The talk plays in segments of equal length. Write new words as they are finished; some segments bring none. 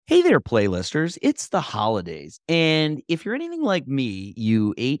Hey there, playlisters. It's the holidays. And if you're anything like me,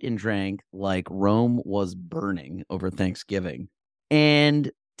 you ate and drank like Rome was burning over Thanksgiving.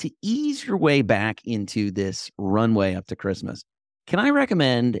 And to ease your way back into this runway up to Christmas, can I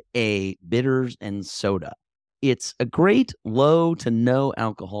recommend a bitters and soda? It's a great low to no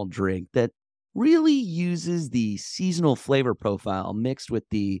alcohol drink that really uses the seasonal flavor profile mixed with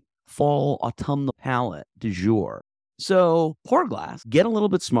the fall autumnal palette du jour. So pour a glass, get a little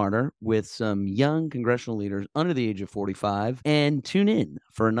bit smarter with some young congressional leaders under the age of 45, and tune in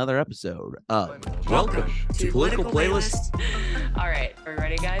for another episode of Welcome to Political Playlist. All right, are we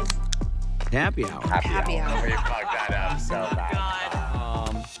ready, guys? Happy Hour. Happy hour. We fucked that up so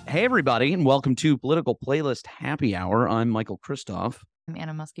bad. Hey, everybody, and welcome to Political Playlist Happy Hour. I'm Michael Kristoff. I'm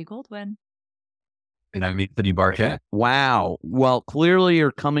Anna Muskie-Goldwyn. And I'm Anthony Barquette. Wow. Well, clearly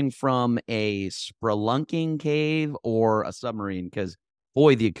you're coming from a spelunking cave or a submarine because,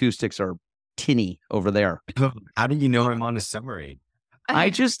 boy, the acoustics are tinny over there. How do you know I'm on a submarine?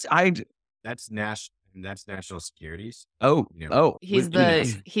 That's national securities. Oh, You know, oh. He's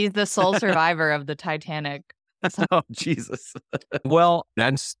the sole survivor of the Titanic. Oh, Jesus. Well,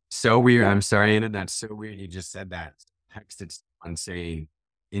 That's so weird. I'm sorry, Anna. That's so weird. You just said that. Texted someone saying,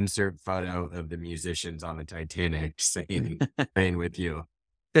 insert photo of the musicians on the Titanic saying, playing with you.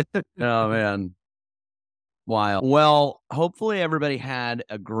 oh, man. Wild. Well, hopefully everybody had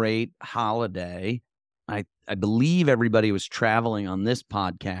a great holiday. I believe everybody was traveling on this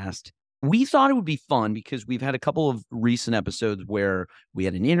podcast. We thought it would be fun because we've had a couple of recent episodes where we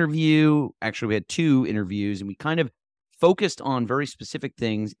had an interview. Actually, we had two interviews, and we kind of focused on very specific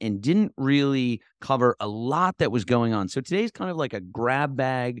things and didn't really cover a lot that was going on. So today's kind of like a grab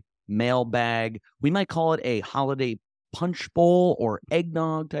bag, mail bag. We might call it a holiday punch bowl or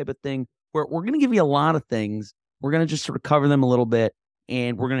eggnog type of thing, where we're going to give you a lot of things. We're going to just sort of cover them a little bit,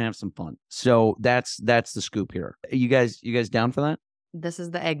 and we're going to have some fun. So that's the scoop here. You guys down for that? This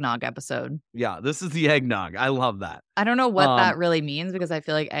is the eggnog episode. Yeah, this is the eggnog. I love that. I don't know what that really means because I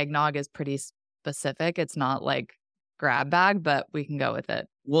feel like eggnog is pretty specific. It's not like grab bag, but we can go with it.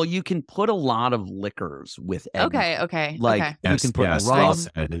 Well, you can put a lot of liquors with eggnog. Okay. Like okay. you can put yes, rum. well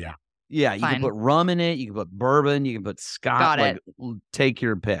said, yeah. Yeah, you can Fine. put rum in it. You can put bourbon. You can put scotch. Got like, it. Take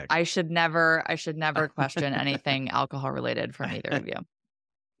your pick. I should never question anything alcohol related from either of you.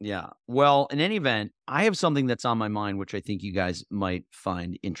 Yeah. Well, in any event, I have something that's on my mind, which I think you guys might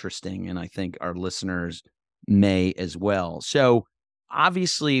find interesting, and I think our listeners may as well. So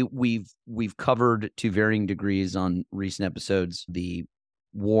obviously, we've covered to varying degrees on recent episodes the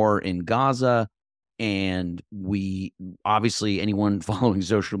war in Gaza, and we obviously anyone following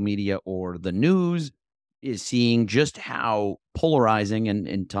social media or the news is seeing just how polarizing and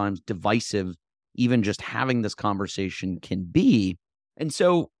in times divisive even just having this conversation can be. And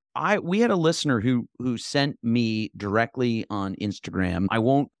so we had a listener who sent me directly on Instagram. I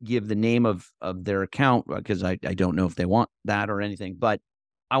won't give the name of their account because I don't know if they want that or anything, but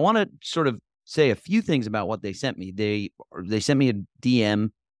I want to sort of say a few things about what they sent me. They sent me a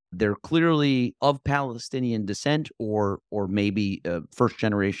DM. They're clearly of Palestinian descent or maybe first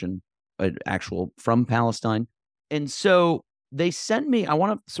generation actual from Palestine. And so they sent me, I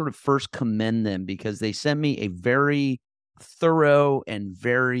want to sort of first commend them because they sent me a very thorough and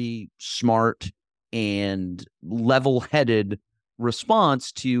very smart and level-headed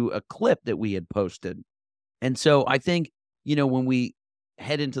response to a clip that we had posted. And so I think, when we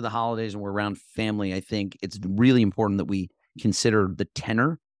head into the holidays and we're around family, I think it's really important that we consider the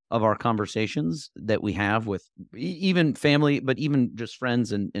tenor of our conversations that we have with even family, but even just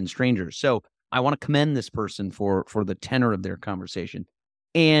friends and strangers. So I want to commend this person for the tenor of their conversation.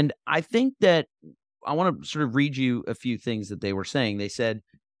 And I think that I want to sort of read you a few things that they were saying. They said,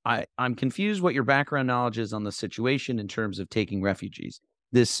 I'm confused what your background knowledge is on the situation in terms of taking refugees.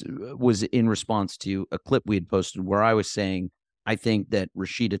 This was in response to a clip we had posted where I was saying, I think that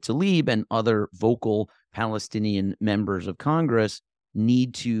Rashida Tlaib and other vocal Palestinian members of Congress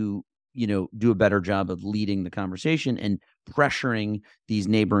need to, do a better job of leading the conversation and pressuring these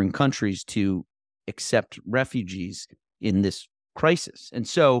neighboring countries to accept refugees in this crisis. And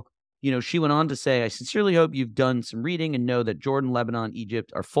so, she went on to say, I sincerely hope you've done some reading and know that Jordan, Lebanon,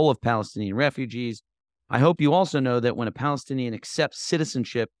 Egypt are full of Palestinian refugees. I hope you also know that when a Palestinian accepts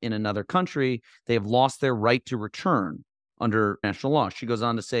citizenship in another country, they have lost their right to return under national law. She goes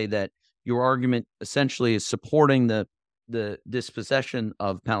on to say that your argument essentially is supporting the dispossession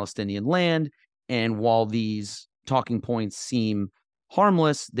of Palestinian land. And while these talking points seem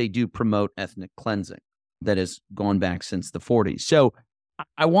harmless, they do promote ethnic cleansing that has gone back since the 40s. So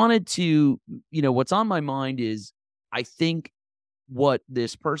I wanted to, what's on my mind is I think what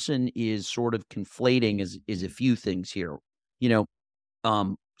this person is sort of conflating is a few things here. You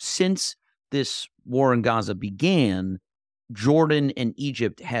know, since this war in Gaza began, Jordan and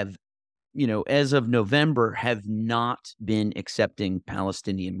Egypt have, as of November, have not been accepting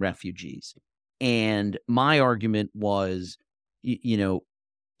Palestinian refugees. And my argument was,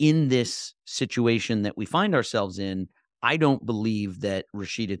 in this situation that we find ourselves in, I don't believe that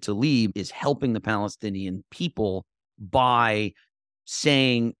Rashida Tlaib is helping the Palestinian people by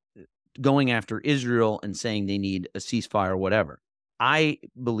going after Israel and saying they need a ceasefire or whatever. I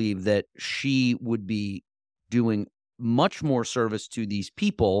believe that she would be doing much more service to these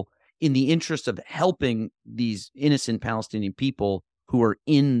people in the interest of helping these innocent Palestinian people who are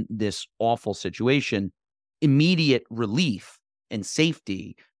in this awful situation, immediate relief and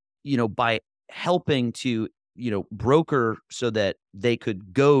safety, by helping to, broker so that they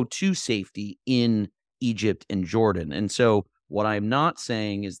could go to safety in Egypt and Jordan. And so what I'm not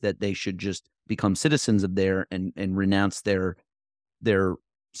saying is that they should just become citizens of there and renounce their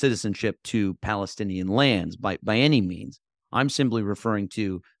citizenship to Palestinian lands by any means. I'm simply referring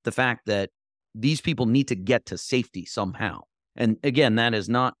to the fact that these people need to get to safety somehow. And again, that is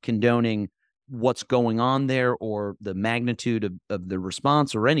not condoning what's going on there or the magnitude of the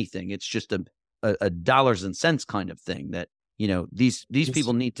response or anything. It's just a dollars and cents kind of thing that, these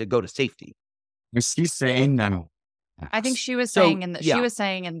people need to go to safety. Is he saying no? I think she was So, saying yeah.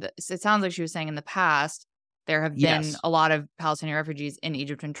 it sounds like she was saying in the past, there have been Yes. a lot of Palestinian refugees in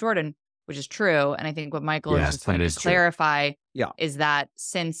Egypt and Jordan, which is true. And I think what Michael Yes, is just trying that to is true. clarify Yeah. is that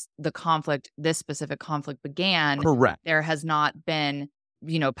since this specific conflict began, Correct. there has not been,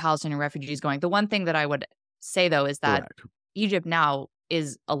 Palestinian refugees going. The one thing that I would say, though, is that Correct. Egypt now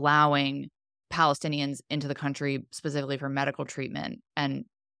is allowing Palestinians into the country specifically for medical treatment and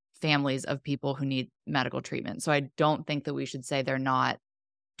families of people who need medical treatment. So I don't think that we should say they're not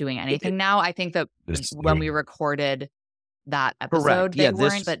doing anything now. I think that when we recorded that episode, Correct. they Yeah,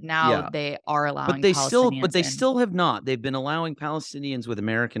 weren't, but now yeah. they are allowing But they Palestinians in. still have not. They've been allowing Palestinians with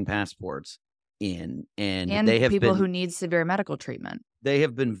American passports in, and they have people been who need severe medical treatment. they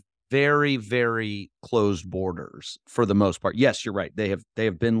have been very, very closed borders for the most part. Yes, you're right. They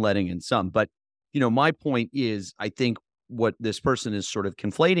have been letting in some, but my point is, I think what this person is sort of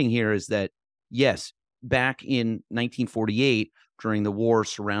conflating here is that yes, back in 1948, during the war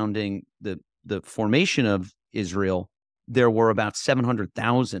surrounding the formation of Israel, there were about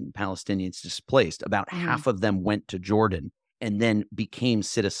 700,000 Palestinians displaced. About half of them went to Jordan and then became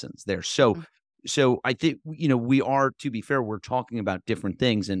citizens there. So I think, we are, to be fair, we're talking about different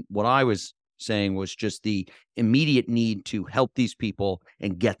things. And what I was saying was just the immediate need to help these people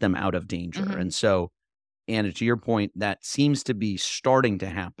and get them out of danger. And so, Anna, to your point, that seems to be starting to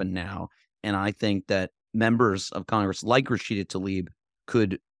happen now. And I think that members of Congress like Rashida Tlaib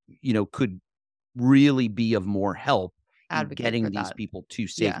could really be of more help in getting these people to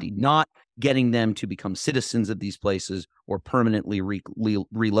safety, not getting them to become citizens of these places or permanently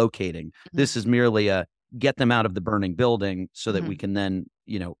relocating. This is merely a get them out of the burning building so that we can then,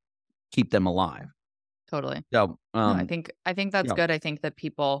 keep them alive. Totally. So, No, I think that's good. I think that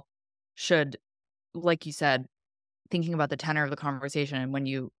people should, like you said, thinking about the tenor of the conversation. And when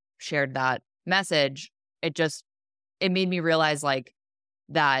you shared that message, it made me realize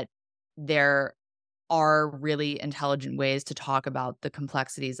that there are really intelligent ways to talk about the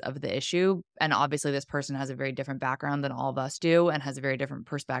complexities of the issue. And obviously this person has a very different background than all of us do and has a very different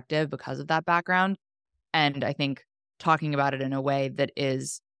perspective because of that background. And I think talking about it in a way that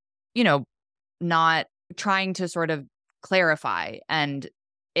is, not trying to sort of clarify and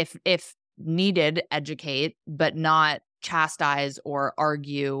if needed, educate, but not chastise or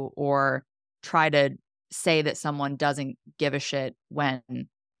argue or try to say that someone doesn't give a shit when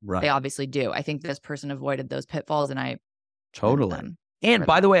they obviously do. I think this person avoided those pitfalls, and I totally. And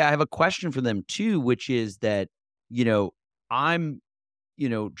by the way, I have a question for them too, which is that, I'm,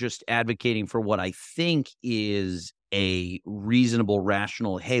 just advocating for what I think is a reasonable,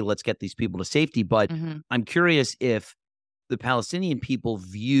 rational, hey, let's get these people to safety. But I'm curious if the Palestinian people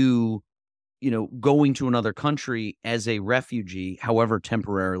view, going to another country as a refugee, however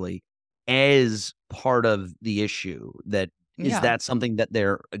temporarily, as part of the issue. Is that something that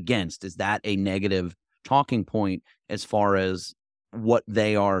they're against? Is that a negative talking point as far as what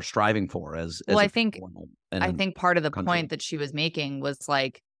they are striving for? I think part of the point that she was making was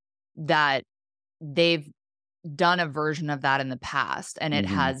that they've done a version of that in the past, and it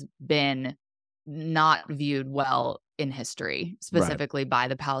has been not viewed well in history, specifically by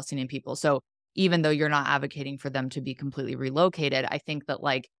the Palestinian people. So even though you're not advocating for them to be completely relocated, I think that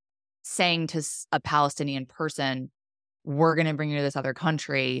saying to a Palestinian person, we're going to bring you to this other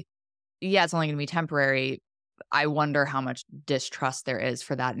country. Yeah, it's only going to be temporary. I wonder how much distrust there is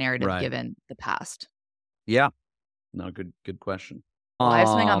for that narrative Right. given the past. Yeah. No, good question. Well, I have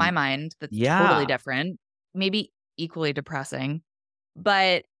something on my mind that's totally yeah. different, maybe equally depressing.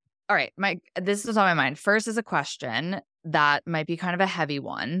 But all right, this is on my mind. First is a question that might be kind of a heavy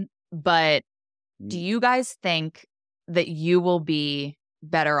one, but do you guys think that you will be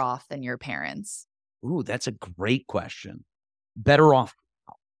better off than your parents? Ooh, that's a great question. Better off.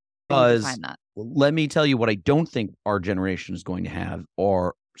 How do you Because define that? let me tell you what I don't think our generation is going to have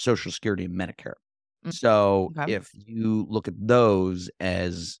are Social Security and Medicare. So Okay. if you look at those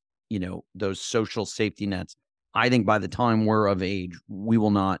as, those social safety nets, I think by the time we're of age, we will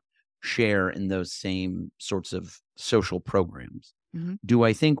not share in those same sorts of social programs. Mhm. Do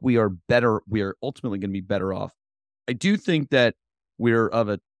I think we are ultimately going to be better off? I do think that we're of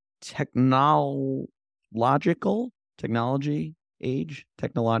a technological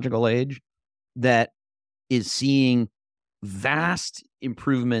age that is seeing vast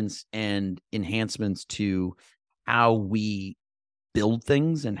improvements and enhancements to how we build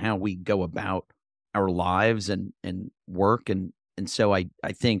things and how we go about our lives and work. And so I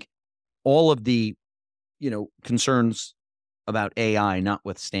think all of the, concerns about AI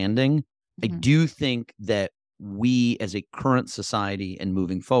notwithstanding, I Mhm. do think that we as a current society and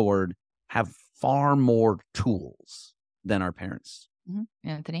moving forward have far more tools than our parents.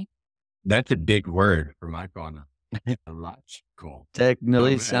 Anthony? That's a big word for my phone. Logical.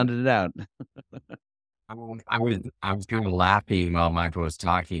 Technically sounded it out. I was kind of laughing while Michael was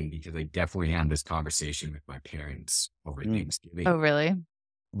talking because I definitely had this conversation with my parents over Thanksgiving. Oh, really?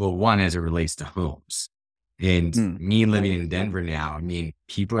 Well, one, as it relates to homes. And me living in Denver now, I mean,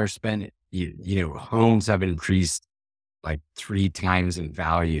 people are spending, homes have increased like 3 times in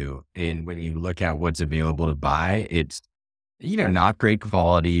value. And when you look at what's available to buy, it's, not great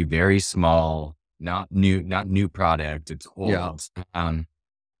quality, very small, not new product. It's old. Yeah.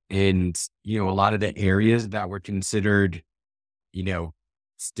 And, a lot of the areas that were considered,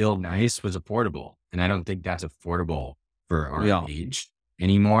 still nice was affordable. And I don't think that's affordable for our age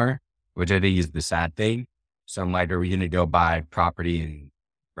anymore, which I think is the sad thing. So I'm like, are we going to go buy property in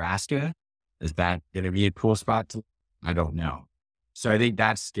Nebraska? Is that going to be a cool spot to? I don't know. So I think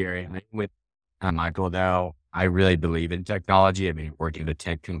that's scary. And with Michael, though, I really believe in technology. I mean, working at a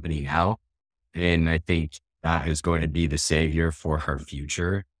tech company now, and I think that is going to be the savior for her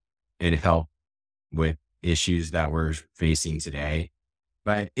future and help with issues that we're facing today.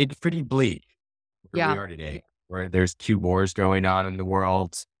 But it's pretty bleak where we are today, where there's 2 wars going on in the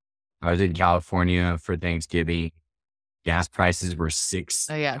world. I was in California for Thanksgiving. Gas prices were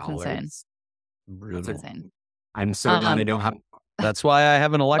 $6. Oh, yeah, it's insane. Brutal. That's insane. I'm so glad I don't have. That's why I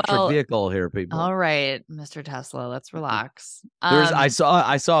have an electric vehicle here, people. All right, Mr. Tesla, let's relax. I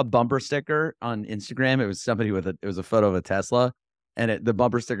saw a bumper sticker on Instagram. It was somebody it was a photo of a Tesla, and the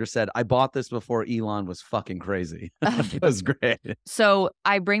bumper sticker said, "I bought this before Elon was fucking crazy." It was great. So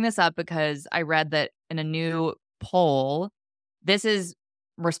I bring this up because I read that in a new poll, this is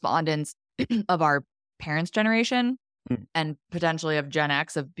respondents of our parents' generation and potentially of Gen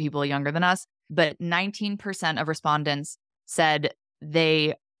X, of people younger than us. But 19% of respondents said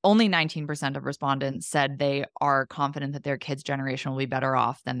only 19% of respondents said they are confident that their kids' generation will be better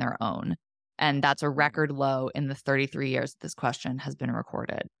off than their own. And that's a record low in the 33 years this question has been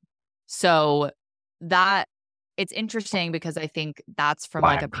recorded. So it's interesting because I think that's from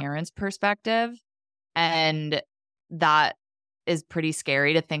like a parent's perspective. And that is pretty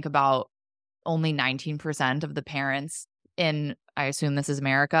scary to think about. Only 19% of the parents I assume this is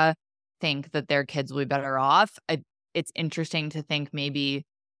America, think that their kids will be better off. It's interesting to think, maybe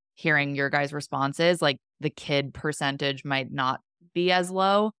hearing your guys' responses, like the kid percentage might not be as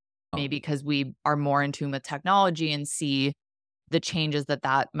low, maybe because we are more in tune with technology and see the changes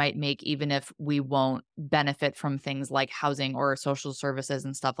that might make, even if we won't benefit from things like housing or social services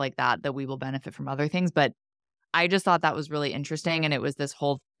and stuff like that we will benefit from other things. But I just thought that was really interesting. And it was this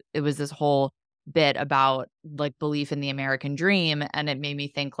whole bit about like belief in the American dream. And it made me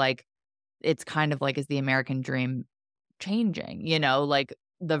think, like, it's kind of like, is the American dream changing? Like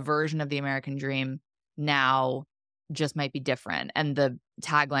the version of the American dream now just might be different. And the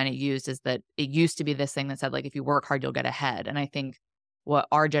tagline it used is that it used to be this thing that said, like, if you work hard, you'll get ahead. And I think what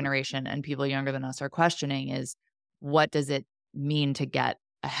our generation and people younger than us are questioning is, what does it mean to get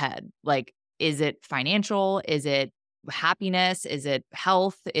ahead? Like, is it financial? Is it happiness? Is it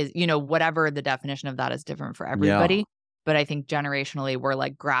health? Is, whatever the definition of that is different for everybody. Yeah. But I think generationally, we're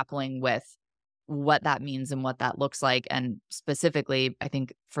like grappling with what that means and what that looks like. And specifically, I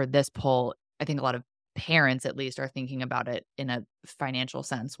think for this poll, I think a lot of parents at least are thinking about it in a financial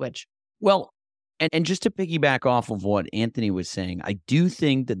sense, which. Well, and just to piggyback off of what Anthony was saying, I do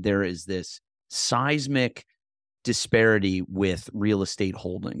think that there is this seismic disparity with real estate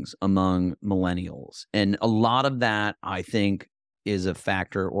holdings among millennials. And a lot of that, I think, is a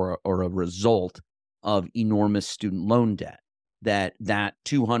factor or a result of enormous student loan debt. That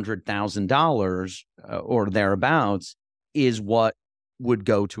 $200,000 or thereabouts is what would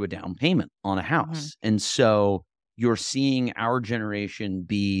go to a down payment on a house. And so you're seeing our generation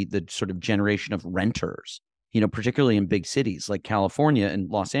be the sort of generation of renters, particularly in big cities like California and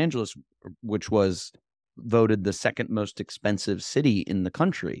Los Angeles, which was voted the second most expensive city in the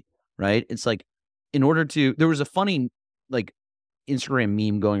country, right? It's like, there was a funny like Instagram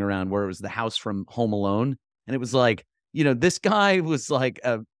meme going around where it was the house from Home Alone. And it was like, this guy was like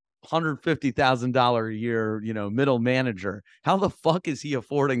a $150,000 a year, middle manager. How the fuck is he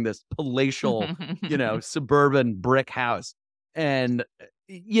affording this palatial, suburban brick house? And,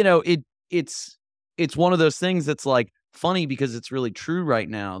 it's one of those things that's like funny because it's really true right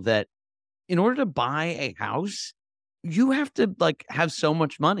now that in order to buy a house, you have to like have so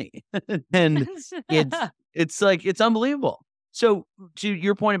much money. And it's like, it's unbelievable. So to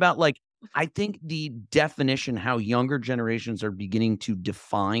your point about like, I think the definition, how younger generations are beginning to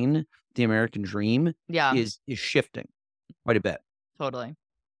define the American dream is shifting quite a bit. Totally.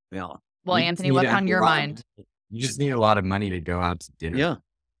 Yeah. Well, Anthony, what's on your mind? You just need a lot of money to go out to dinner.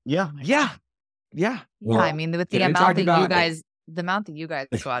 Yeah. Well, I mean, with the amount that you guys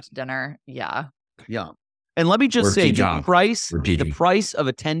go out to dinner. Yeah. And let me just say, the price of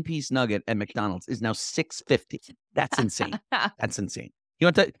a 10-piece nugget at McDonald's is now $6.50. That's insane. That's insane. You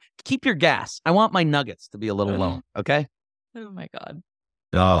want to keep your gas. I want my nuggets to be a little low. Okay. Oh my God.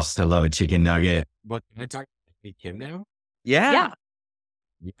 Oh, still love a chicken nugget. But can I talk about Kim now? Yeah.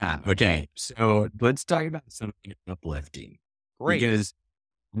 Okay. So let's talk about something uplifting. Great. Because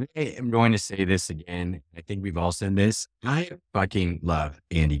I am going to say this again. I think we've all said this. I fucking love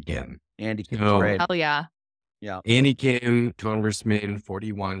Andy Kim. Andy Kim's great. Hell yeah. Yeah. Andy Kim, congressman,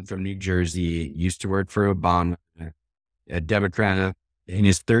 41 from New Jersey, used to work for Obama, a Democrat. In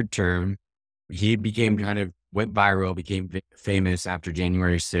his third term, he went viral, became famous after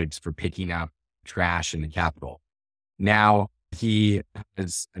January 6th for picking up trash in the Capitol. Now he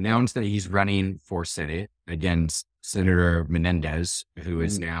has announced that he's running for Senate against Senator Menendez, who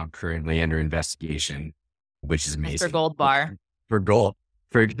is now currently under investigation, which is amazing. Mr. Gold Bar. For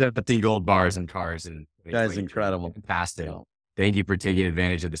the gold bars and cars. And that's incredible. Fantastic. Thank you for taking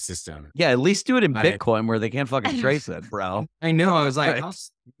advantage of the system. Yeah, at least do it in Bitcoin where they can't fucking trace it, bro. I know. I was like, how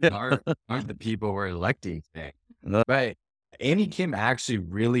smart aren't the people we're electing today? But Andy Kim actually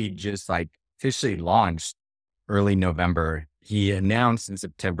really just like officially launched early November. He announced in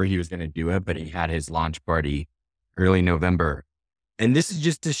September he was going to do it, but he had his launch party early November. And this is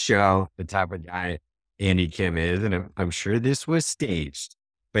just to show the type of guy Andy Kim is. And I'm sure this was staged,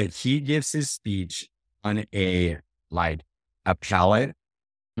 but he gives his speech on a pallet,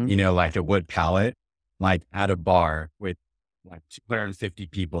 like a wood pallet, like at a bar with like 250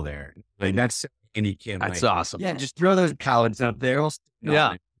 people there. Like that's Andy Kim. That's awesome. Yeah, just throw those pallets up there.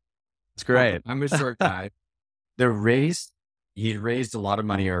 Yeah, it's great. I'm a short guy. He raised a lot of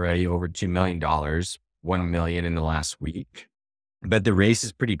money already, over $2 million, $1 million in the last week. But the race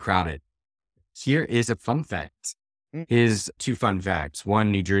is pretty crowded. Here is a fun fact. His two fun facts.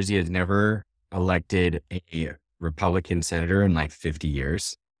 One, New Jersey has never elected a Republican senator in like 50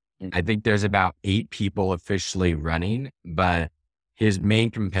 years. I think there's about 8 people officially running, but his main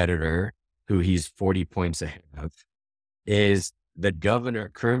competitor, who he's 40 points ahead of, is the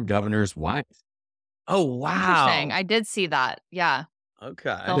current governor's wife. Oh, wow. Interesting. I did see that. Yeah.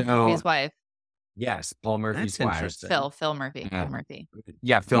 Okay. Phil Murphy's wife. Yes, Paul Murphy's That's wife. interesting. Phil Murphy. Phil Murphy.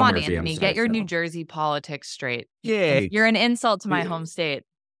 Yeah, Phil Come on, Murphy. Anthony, get your New Jersey politics straight. Yay. You're an insult to my home state.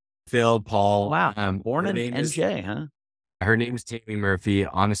 Phil, Paul. Wow. Born in NJ, huh? Her name's Tammy Murphy.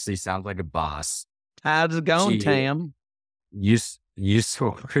 Honestly, sounds like a boss. How's it going, Tam? Used to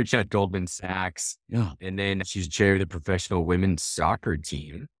work at Goldman Sachs. Yeah. And then she's chair of the professional women's soccer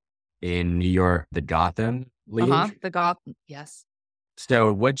team in New York, the Gotham League. The Gotham, yes.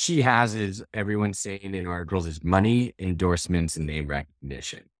 So what she has is, everyone's saying in articles, is money, endorsements, and name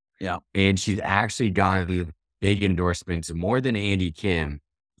recognition. Yeah. And she's actually gotten big endorsements, more than Andy Kim,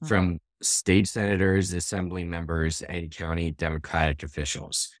 from state senators, assembly members, and county Democratic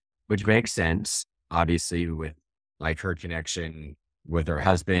officials, which makes sense, obviously, with like her connection with her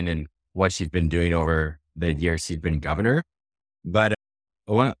husband and what she's been doing over the years she's been governor. But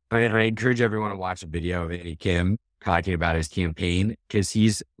I encourage everyone to watch a video of Andy Kim talking about his campaign, because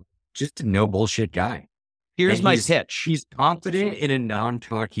he's just a no bullshit guy. Here's my pitch. He's confident in a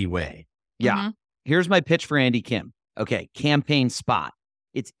non-talky way. Yeah. Mm-hmm. Here's my pitch for Andy Kim. Okay, campaign spot.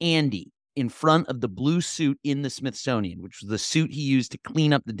 It's Andy in front of the blue suit in the Smithsonian, which was the suit he used to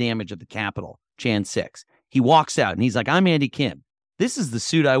clean up the damage at the Capitol, Jan 6. He walks out and he's like, I'm Andy Kim. This is the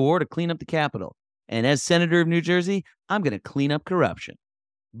suit I wore to clean up the Capitol. And as Senator of New Jersey, I'm going to clean up corruption.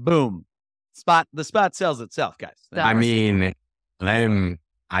 Boom. The spot sells itself, guys. I mean,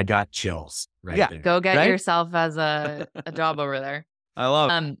 I got chills right there. Go get yourself as a job over there. I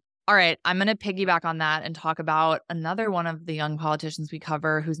love it. All right, I'm going to piggyback on that and talk about another one of the young politicians we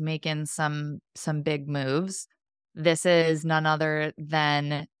cover who's making some big moves. This is none other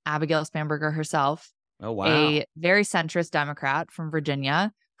than Abigail Spanberger herself. Oh, wow. A very centrist Democrat from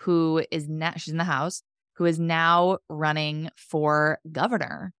Virginia who is she's in the House, who is now running for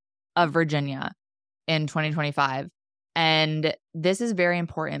governor of Virginia in 2025. And this is very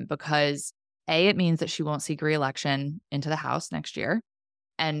important because A, it means that she won't seek re-election into the House next year.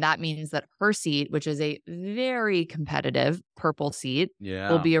 And that means that her seat, which is a very competitive purple seat,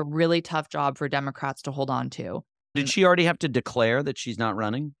 will be a really tough job for Democrats to hold on to. Did she already have to declare that she's not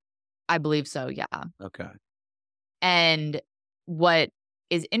running? I believe so, yeah. Okay. And what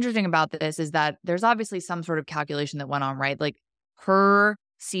is interesting about this is that there's obviously some sort of calculation that went on, right? Like her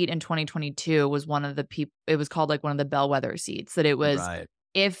seat in 2022 was one of the it was called like one of the bellwether seats, that it was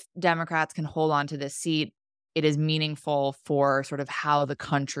if Democrats can hold on to this seat, it is meaningful for sort of how the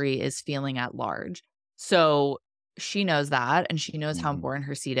country is feeling at large. So she knows that, and she knows how important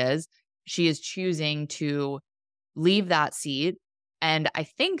her seat is. She is choosing to leave that seat. And I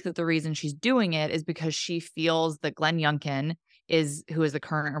think that the reason she's doing it is because she feels that Glenn Youngkin, who is the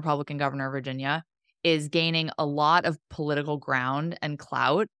current Republican governor of Virginia, is gaining a lot of political ground and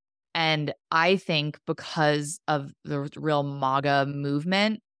clout. And I think because of the real MAGA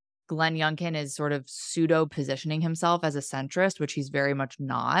movement, Glenn Youngkin is sort of pseudo-positioning himself as a centrist, which he's very much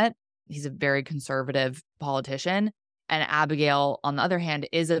not. He's a very conservative politician. And Abigail, on the other hand,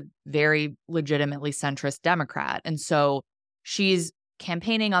 is a very legitimately centrist Democrat. And so she's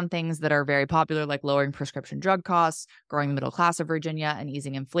campaigning on things that are very popular, like lowering prescription drug costs, growing the middle class of Virginia, and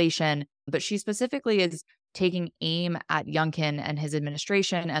easing inflation. But she specifically is taking aim at Youngkin and his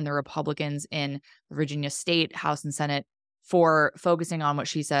administration and the Republicans in the Virginia State, House, and Senate for focusing on what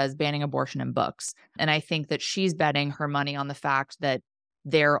she says, banning abortion in books. And I think that she's betting her money on the fact that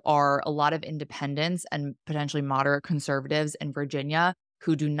there are a lot of independents and potentially moderate conservatives in Virginia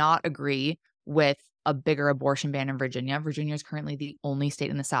who do not agree with a bigger abortion ban in Virginia. Virginia is currently the only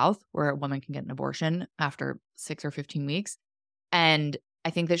state in the South where a woman can get an abortion after 6 or 15 weeks. And I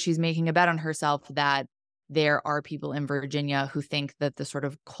think that she's making a bet on herself that there are people in Virginia who think that the sort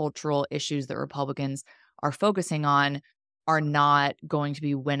of cultural issues that Republicans are focusing on are not going to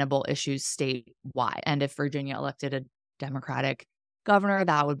be winnable issues statewide. And if Virginia elected a Democratic governor,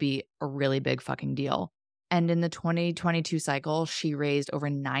 that would be a really big fucking deal. And in the 2022 cycle, she raised over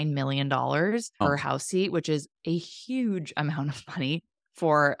 $9 million for her House seat, which is a huge amount of money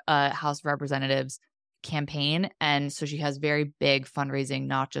for a House of Representatives campaign. And so she has very big fundraising,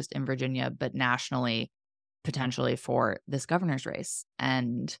 not just in Virginia, but nationally, potentially for this governor's race.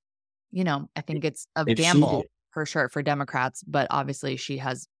 And, you know, I think it's a gamble for sure for Democrats, but obviously she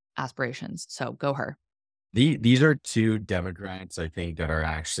has aspirations. So go her. These are two Democrats, I think, that are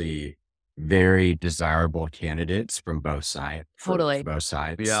actually very desirable candidates from both sides. Totally. Both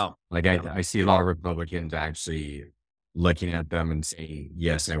sides. Yeah. Like I see a lot of Republicans actually looking at them and saying,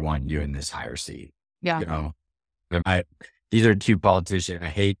 yes, I want you in this higher seat. Yeah. You know, these are two politicians. I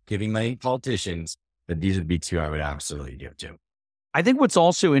hate giving my politicians, but these would be two I would absolutely give to. I think what's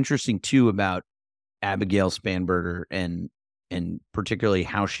also interesting too about Abigail Spanberger and particularly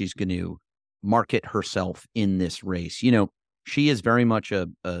how she's going to market herself in this race. You know, she is very much a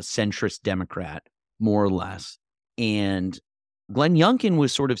centrist Democrat, more or less. And Glenn Youngkin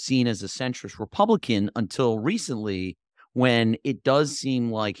was sort of seen as a centrist Republican until recently, when it does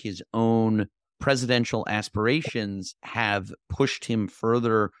seem like his own presidential aspirations have pushed him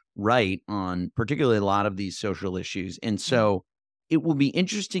further right on particularly a lot of these social issues. And so it will be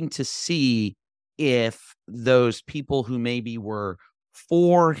interesting to see if those people who maybe were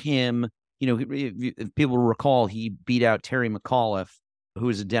for him, you know, if people recall, he beat out Terry McAuliffe, who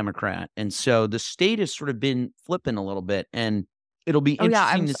is a Democrat. And so the state has sort of been flipping a little bit, and it'll be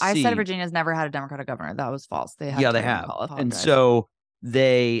interesting to see. I said Virginia's never had a Democratic governor. That was false. They have. They have. And so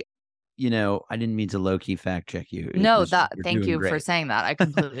they, you know, I didn't mean to low-key fact check you. Thank you for saying that. I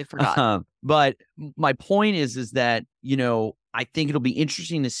completely forgot. But my point is that, you know, I think it'll be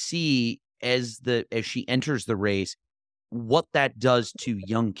interesting to see as she enters the race, what that does to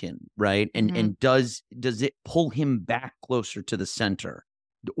Youngkin, right? And does it pull him back closer to the center,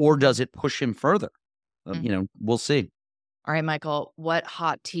 or does it push him further? We'll see. All right, Michael, what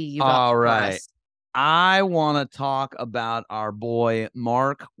hot tea you got All for right. us? I want to talk about our boy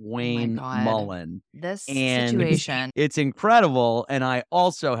Mark Wayne Mullen. This and situation. It's incredible, and I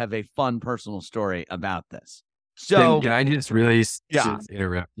also have a fun personal story about this. So can I just really just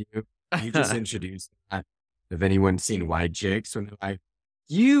interrupt you? You just introduced that. If anyone's seen White Chicks, when they're like,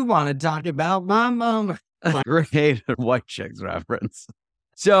 "You want to talk about my mom?" Great White Chicks reference.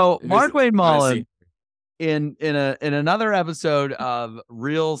 So Mark Wayne Mullen, in another episode of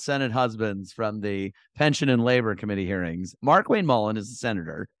Real Senate Husbands from the Pension and Labor Committee hearings, Mark Wayne Mullen is a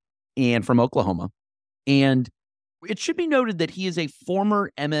senator and from Oklahoma. And it should be noted that he is a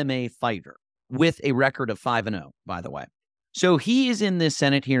former MMA fighter with a record of 5-0, by the way. So he is in this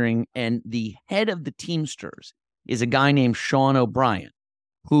Senate hearing, and the head of the Teamsters is a guy named Sean O'Brien,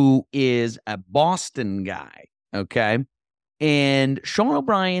 who is a Boston guy, okay? And Sean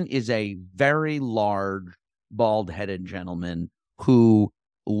O'Brien is a very large, bald-headed gentleman who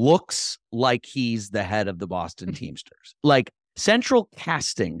looks like he's the head of the Boston Teamsters. Like, Central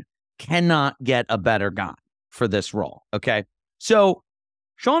Casting cannot get a better guy for this role, okay? So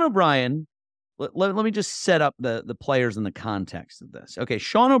Sean O'Brien, let me just set up the players in the context of this. Okay,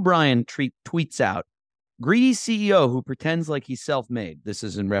 Sean O'Brien tweets out, "Greedy CEO who pretends like he's self-made." This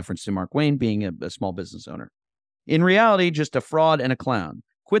is in reference to Mark Wayne being a small business owner. "In reality, just a fraud and a clown.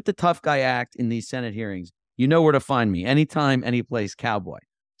 Quit the tough guy act in these Senate hearings. You know where to find me. Anytime, anyplace, cowboy."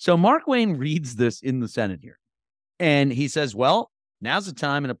 So Mark Wayne reads this in the Senate hearing. And he says, well, now's the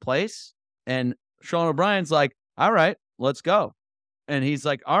time and a place. And Sean O'Brien's like, all right, let's go. And he's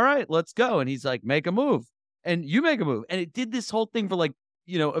like, all right, let's go. And he's like, make a move. And you make a move. And it did this whole thing for like,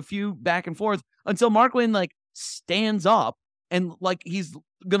 a few back and forth until Mark Wayne like stands up and like he's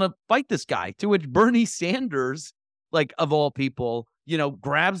going to fight this guy, to which Bernie Sanders, like of all people,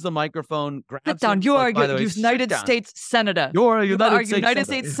 grabs the microphone, grabs Sit down. You are a United States Senator. You're a United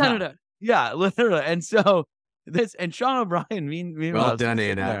States Senator. Yeah, literally. And so and Sean O'Brien, meanwhile, well done,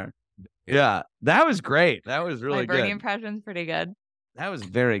 Anna. Yeah, that was great. That was really good. My Bernie impression's pretty good. That was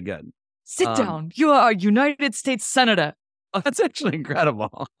very good. Sit down. You are a United States Senator. Oh, that's actually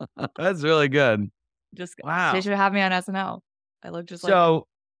incredible. That's really good. Wow. They should have me on SNL. I look just like so.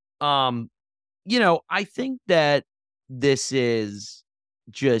 I think that this is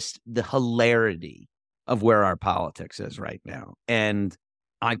just the hilarity of where our politics is right now, and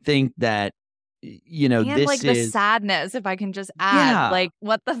I think that and this like is the sadness. If I can just add, like,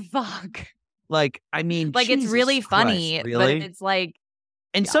 what the fuck? Like, I mean, like Jesus it's really funny, Christ, really? but it's like.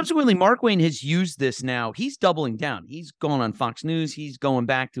 And subsequently, Mark Wayne has used this now. He's doubling down. He's going on Fox News. He's going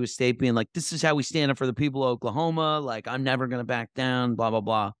back to his state being like, this is how we stand up for the people of Oklahoma. Like, I'm never going to back down, blah, blah,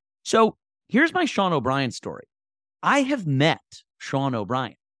 blah. So here's my Sean O'Brien story. I have met Sean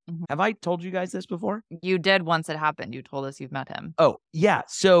O'Brien. Mm-hmm. Have I told you guys this before? You did once it happened. You told us you've met him. Oh, yeah.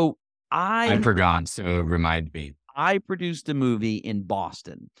 So I forgot, so remind me. I produced a movie in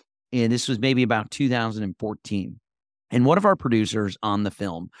Boston, and this was maybe about 2014. And one of our producers on the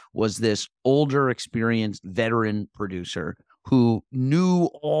film was this older, experienced veteran producer who knew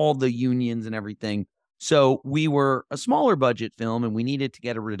all the unions and everything. So we were a smaller budget film, and we needed to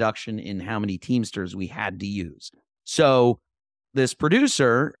get a reduction in how many Teamsters we had to use. So this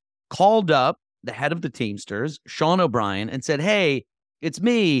producer called up the head of the Teamsters, Sean O'Brien, and said, hey, it's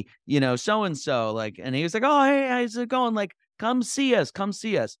me, so-and-so. And he was like, oh, hey, how's it going? Like, come see us.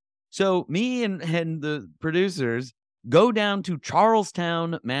 So me and the producers go down to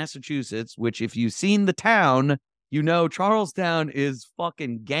Charlestown, Massachusetts, which if you've seen the town, Charlestown is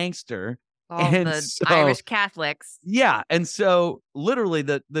fucking gangster. All the Irish Catholics. Yeah. And so literally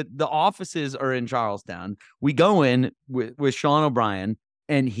the offices are in Charlestown. We go in with Sean O'Brien,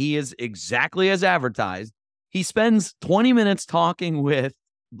 and he is exactly as advertised. He spends 20 minutes talking with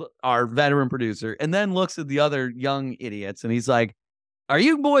our veteran producer and then looks at the other young idiots, and he's like, are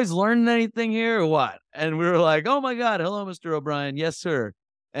you boys learning anything here or what? And we were like, oh my God, hello, Mr. O'Brien. Yes, sir.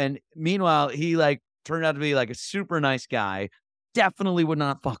 And meanwhile, he turned out to be a super nice guy. Definitely would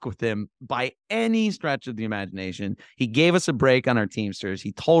not fuck with him by any stretch of the imagination. He gave us a break on our Teamsters.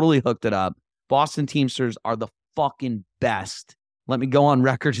 He totally hooked it up. Boston Teamsters are the fucking best. Let me go on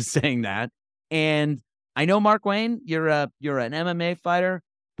record as saying that. And I know, Mark Wayne, you're an MMA fighter,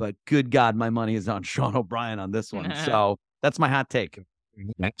 but good God, my money is on Sean O'Brien on this one. So that's my hot take.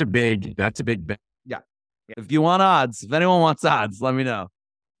 That's a big bet. Yeah. If you want odds, if anyone wants odds, let me know.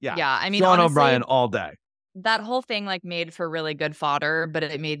 Yeah. Yeah. I mean, Sean honestly, O'Brien all day. That whole thing made for really good fodder, but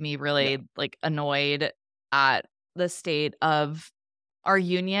it made me really annoyed at the state of our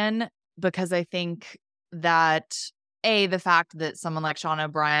union, because I think that the fact that someone like Sean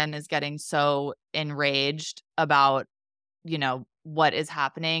O'Brien is getting so enraged about, what is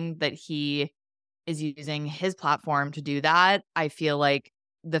happening, that he is using his platform to do that. I feel like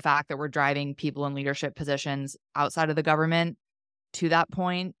the fact that we're driving people in leadership positions outside of the government to that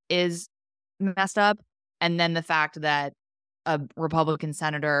point is messed up. And then the fact that a Republican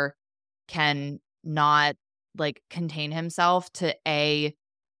senator can not contain himself to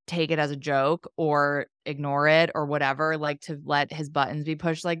take it as a joke or ignore it or whatever, to let his buttons be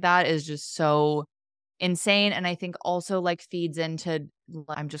pushed like that is just so insane. And I think also feeds into,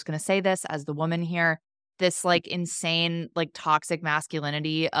 I'm just going to say this as the woman here, this insane, toxic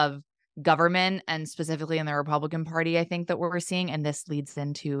masculinity of government, and specifically in the Republican Party, I think that we're seeing. And this leads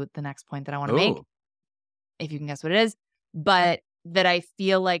into the next point that I want to make, if you can guess what it is. But that I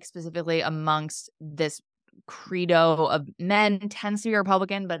feel like specifically amongst this credo of men tends to be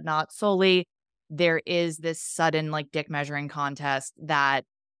Republican, but not solely. There is this sudden dick measuring contest that,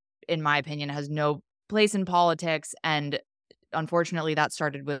 in my opinion, has no place in politics. And unfortunately, that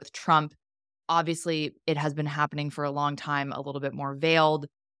started with Trump. Obviously, it has been happening for a long time, a little bit more veiled,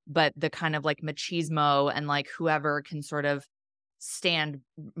 but the kind of machismo and whoever can sort of stand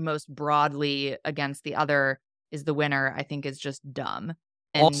most broadly against the other is the winner, I think is just dumb.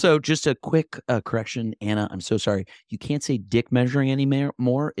 And also, just a quick correction, Anna, I'm so sorry. You can't say dick measuring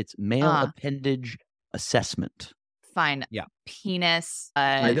anymore. It's male appendage assessment. Fine. Yeah. Penis.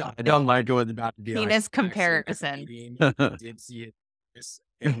 I don't like what it's about to be. Penis comparison. Did see it.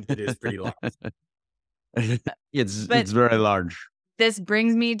 It is pretty large. It's very large. This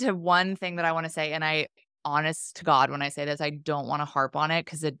brings me to one thing that I want to say, and I, honest to God, when I say this, I don't want to harp on it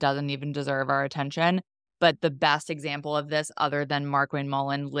because it doesn't even deserve our attention. But the best example of this, other than Markwayne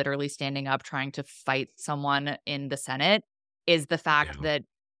Mullin literally standing up trying to fight someone in the Senate, is the fact that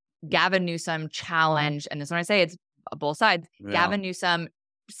Gavin Newsom challenged, and this is when I say it's both sides, Gavin Newsom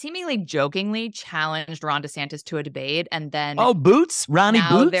seemingly jokingly challenged Ron DeSantis to a debate, and then Boots? Ronnie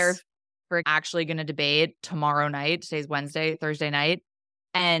now Boots? they're actually going to debate tomorrow night. Today's Thursday night.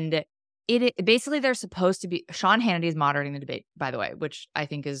 And it basically, they're supposed to be, Sean Hannity is moderating the debate, by the way, which I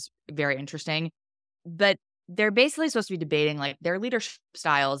think is very interesting. But they're basically supposed to be debating their leadership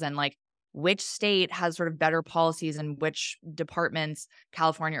styles and which state has sort of better policies and which departments,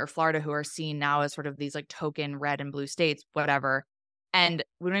 California or Florida, who are seen now as sort of these token red and blue states, whatever. And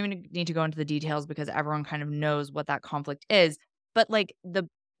we don't even need to go into the details because everyone kind of knows what that conflict is. But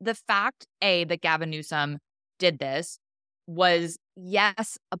the fact, that Gavin Newsom did this was,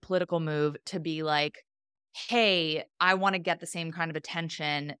 yes, a political move to be hey, I want to get the same kind of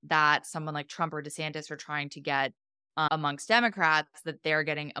attention that someone like Trump or DeSantis are trying to get amongst Democrats that they're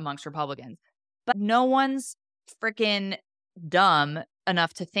getting amongst Republicans. But no one's freaking dumb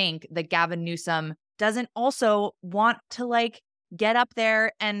enough to think that Gavin Newsom doesn't also want to get up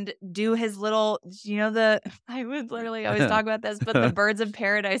there and do his little, I would literally always talk about this, but the birds of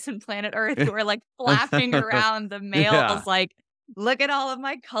paradise and planet Earth who are flapping around the males, look at all of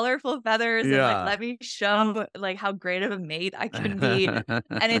my colorful feathers and let me show how great of a mate I can be.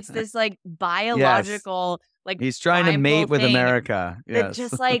 And it's this biological, he's trying to mate with America. That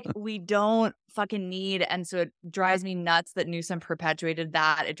just we don't fucking need. And so it drives me nuts that Newsom perpetuated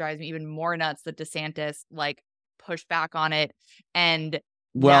that. It drives me even more nuts that DeSantis pushed back on it. And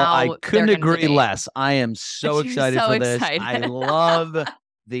I couldn't agree less. I am so excited for this. Excited. I love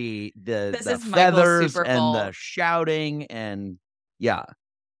the feathers and the shouting, and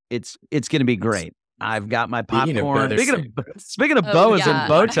it's going to be great. I've got my popcorn. Speaking of boas and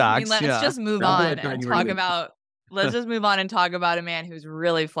Botox, I mean, let's just move on and talk about. Let's just move on and talk about a man who's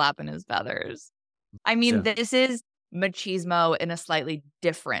really flapping his feathers. I mean, this is machismo in a slightly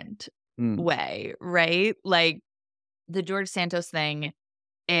different way, right? The George Santos thing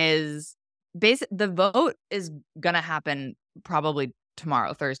is the vote is gonna happen probably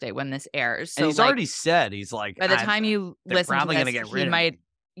tomorrow, Thursday, when this airs. So and he's already said by the time you listen to this, get rid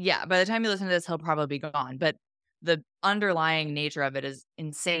by the time you listen to this, he'll probably be gone. But the underlying nature of it is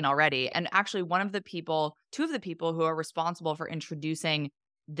insane already. And actually, two of the people who are responsible for introducing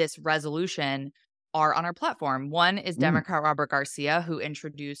this resolution are on our platform. One is Democrat Robert Garcia, who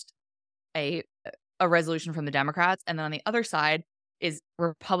introduced a resolution from the Democrats. And then on the other side is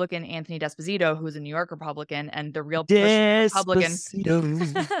Republican Anthony Desposito, who's a New York Republican, and the real push the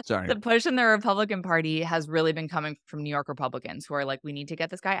push in the Republican Party has really been coming from New York Republicans who are we need to get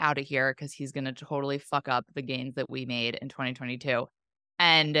this guy out of here because he's going to totally fuck up the gains that we made in 2022.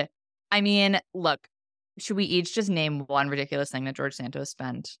 And I mean, look, should we each just name one ridiculous thing that George Santos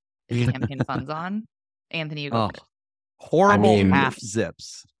spent his campaign funds on? Anthony, you go first. Horrible half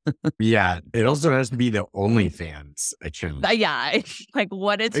zips. Yeah. It also has to be the OnlyFans account. Yeah. Like,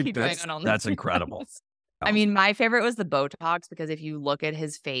 what is he doing on OnlyFans? That's incredible. I mean, my favorite was the Botox, because if you look at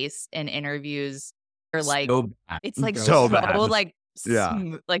his face in interviews, or like, it's like so bad. Like,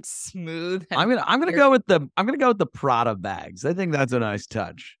 like smooth. I'm gonna go with the Prada bags. I think that's a nice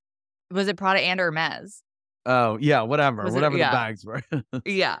touch. Was it Prada and Hermes? Oh yeah, whatever the bags were.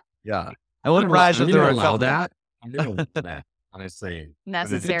 Yeah. I wouldn't rise if there were that. I'm gonna that, honestly.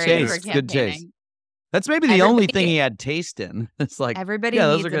 Necessary for campaigning. Good taste. That's maybe the only thing he had taste in. It's like everybody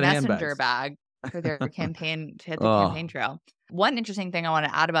needs a messenger bag for their campaign to hit the campaign trail. One interesting thing I want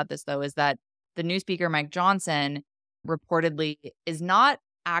to add about this, though, is that the new speaker, Mike Johnson, reportedly is not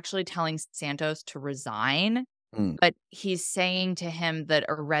actually telling Santos to resign, but he's saying to him that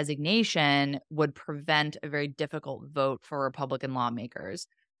a resignation would prevent a very difficult vote for Republican lawmakers,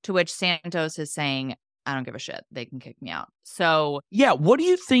 to which Santos is saying, I don't give a shit. They can kick me out. So yeah, what do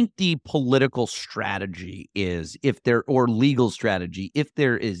you think the political strategy is, or legal strategy, if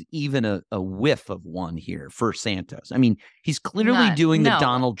there is even a whiff of one here for Santos? I mean, he's clearly doing the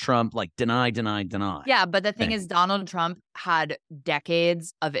Donald Trump, like, deny. Yeah, but the thing is, Donald Trump had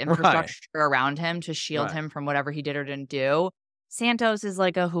decades of infrastructure around him to shield him from whatever he did or didn't do. Santos is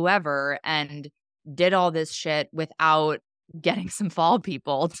like a whoever and did all this shit without getting some fall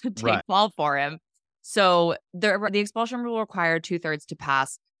people to take fall for him. So the expulsion rule required 2/3 to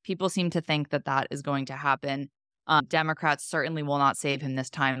pass. People seem to think that is going to happen. Democrats certainly will not save him this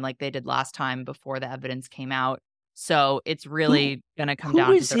time, like they did last time before the evidence came out. So it's really going to come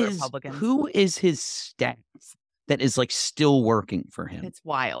down to the Republicans. Who is his staff that is like still working for him? It's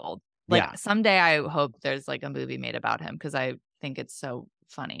wild. Like someday I hope there's like a movie made about him, because I think it's so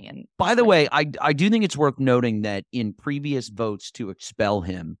funny. And by the way, I do think it's worth noting that in previous votes to expel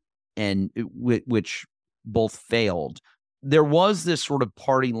him, and which both failed, there was this sort of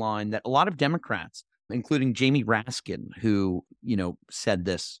party line that a lot of Democrats, including Jamie Raskin, who, said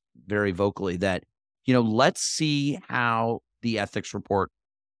this very vocally, that, let's see how the ethics report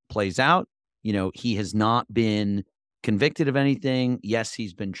plays out. He has not been convicted of anything. Yes,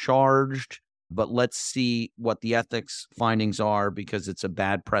 he's been charged, but let's see what the ethics findings are, because it's a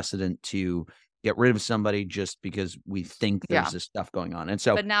bad precedent to get rid of somebody just because we think there's this stuff going on. And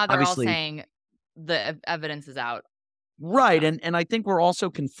so, but now they're all saying the evidence is out. Right. And I think we're also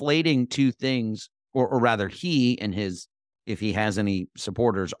conflating two things, or rather he and his, if he has any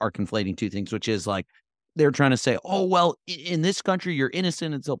supporters, are conflating two things, which is like, they're trying to say, oh, well, in this country, you're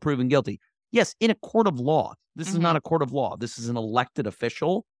innocent until proven guilty. Yes, in a court of law. This is not a court of law. This is an elected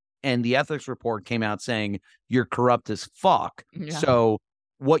official. And the ethics report came out saying you're corrupt as fuck. Yeah. So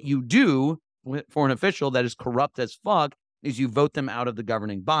what you do for an official that is corrupt as fuck is you vote them out of the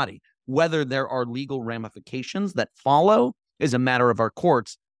governing body. Whether there are legal ramifications that follow is a matter of our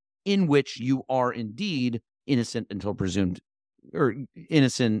courts, in which you are indeed innocent until presumed, or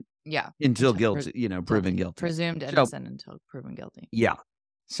innocent until guilty, proven guilty. Presumed innocent until proven guilty. Yeah.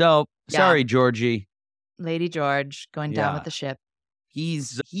 So sorry, Georgie. Lady George going down with the ship. He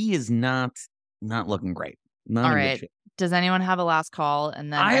is not looking great. Not all right. Does anyone have a last call?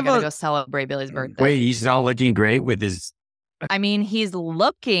 And then I gotta go celebrate Billy's birthday. Wait, he's not looking great with his. I mean, he's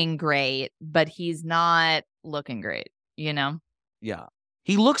looking great, but he's not looking great. Yeah.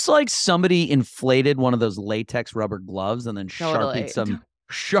 He looks like somebody inflated one of those latex rubber gloves and then sharpied some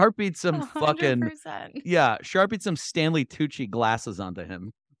fucking 100%. Sharpied some Stanley Tucci glasses onto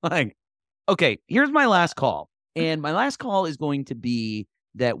him. Like, okay, here's my last call. And my last call is going to be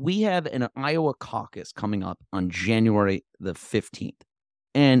that we have an Iowa caucus coming up on January the 15th.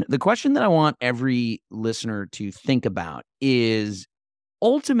 And the question that I want every listener to think about is,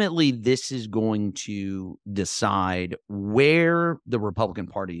 ultimately, this is going to decide where the Republican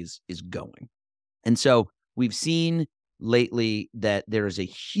Party is going. And so we've seen lately that there is a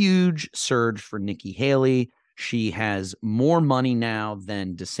huge surge for Nikki Haley. She has more money now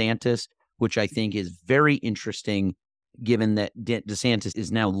than DeSantis, which I think is very interesting, given that DeSantis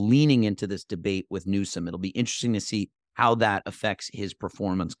is now leaning into this debate with Newsom. It'll be interesting to see how that affects his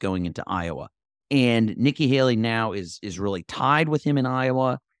performance going into Iowa. And Nikki Haley now is really tied with him in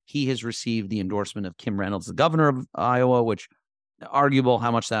Iowa. He has received the endorsement of Kim Reynolds, the governor of Iowa, which arguable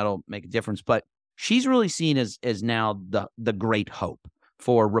how much that'll make a difference. But she's really seen as now the great hope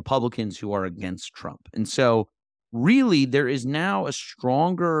for Republicans who are against Trump. And so really there is now a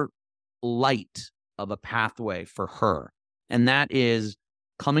stronger light of a pathway for her. And that is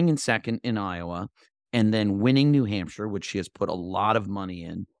coming in second in Iowa and then winning New Hampshire, which she has put a lot of money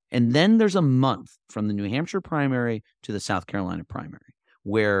in. And then there's a month from the New Hampshire primary to the South Carolina primary,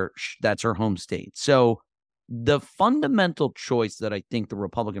 where that's her home state. So The fundamental choice that I think the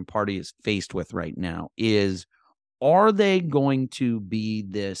Republican Party is faced with right now is, are they going to be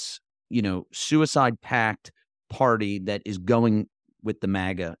this, suicide pact party that is going with the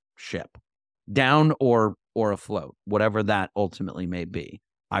MAGA ship down or afloat, whatever that ultimately may be?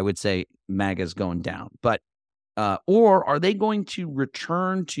 I would say MAGA's going down, but or are they going to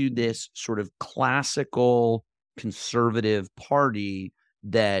return to this sort of classical conservative party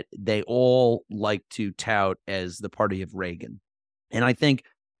that they all like to tout as the party of Reagan? And I think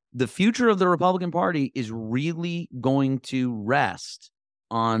the future of the Republican Party is really going to rest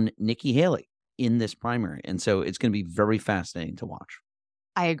on Nikki Haley in this primary. And so it's going to be very fascinating to watch.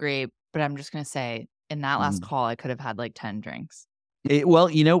 I agree, but I'm just going to say, in that last call, I could have had like 10 drinks.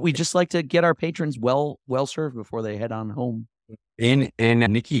 We just like to get our patrons well served before they head on home. And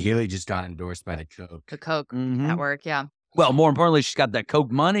Nikki Haley just got endorsed by the Coke. The Coke network, yeah. Well, more importantly, she's got that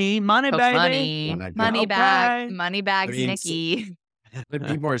Coke money, Coke baby. Money bags, Nikki. But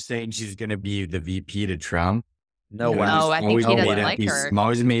people are saying she's going to be the VP to Trump. No way. No, I think he doesn't like her. I'm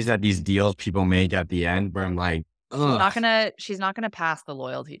always amazed at these deals people make at the end where I'm like, she's not gonna pass the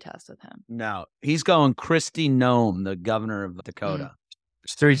loyalty test with him. No, he's going Kristi Noem, the governor of Dakota.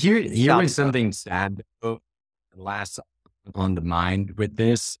 So here was something sad last on the mind with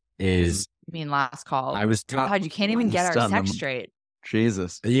this is. You mean last call? I was God, you can't even get our sex straight.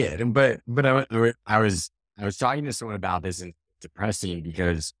 Jesus. Yeah, but I was talking to someone about this, and it's depressing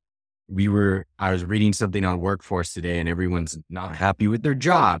because I was reading something on Workforce today, and everyone's not happy with their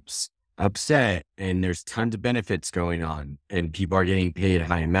jobs, upset, and there's tons of benefits going on, and people are getting paid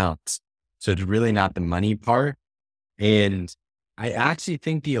high amounts. So it's really not the money part. And I actually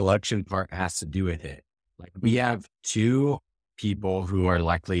think the election part has to do with it. Like, we have two people who are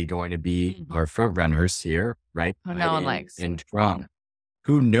likely going to be our front runners here, right? Who no one likes. And Trump,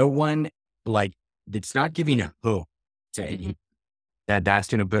 who no one, it's not giving a hope to any that's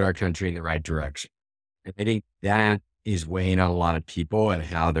going to put our country in the right direction. And I think that is weighing on a lot of people and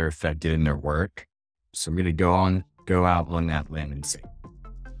how they're affected in their work. So I'm going to go out on that limb and say.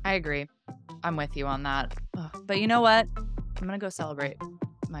 I agree. I'm with you on that. But you know what? I'm going to go celebrate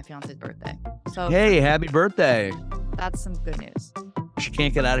my fiance's birthday. So hey, happy birthday. That's some good news. She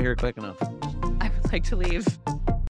can't get out of here quick enough. I would like to leave.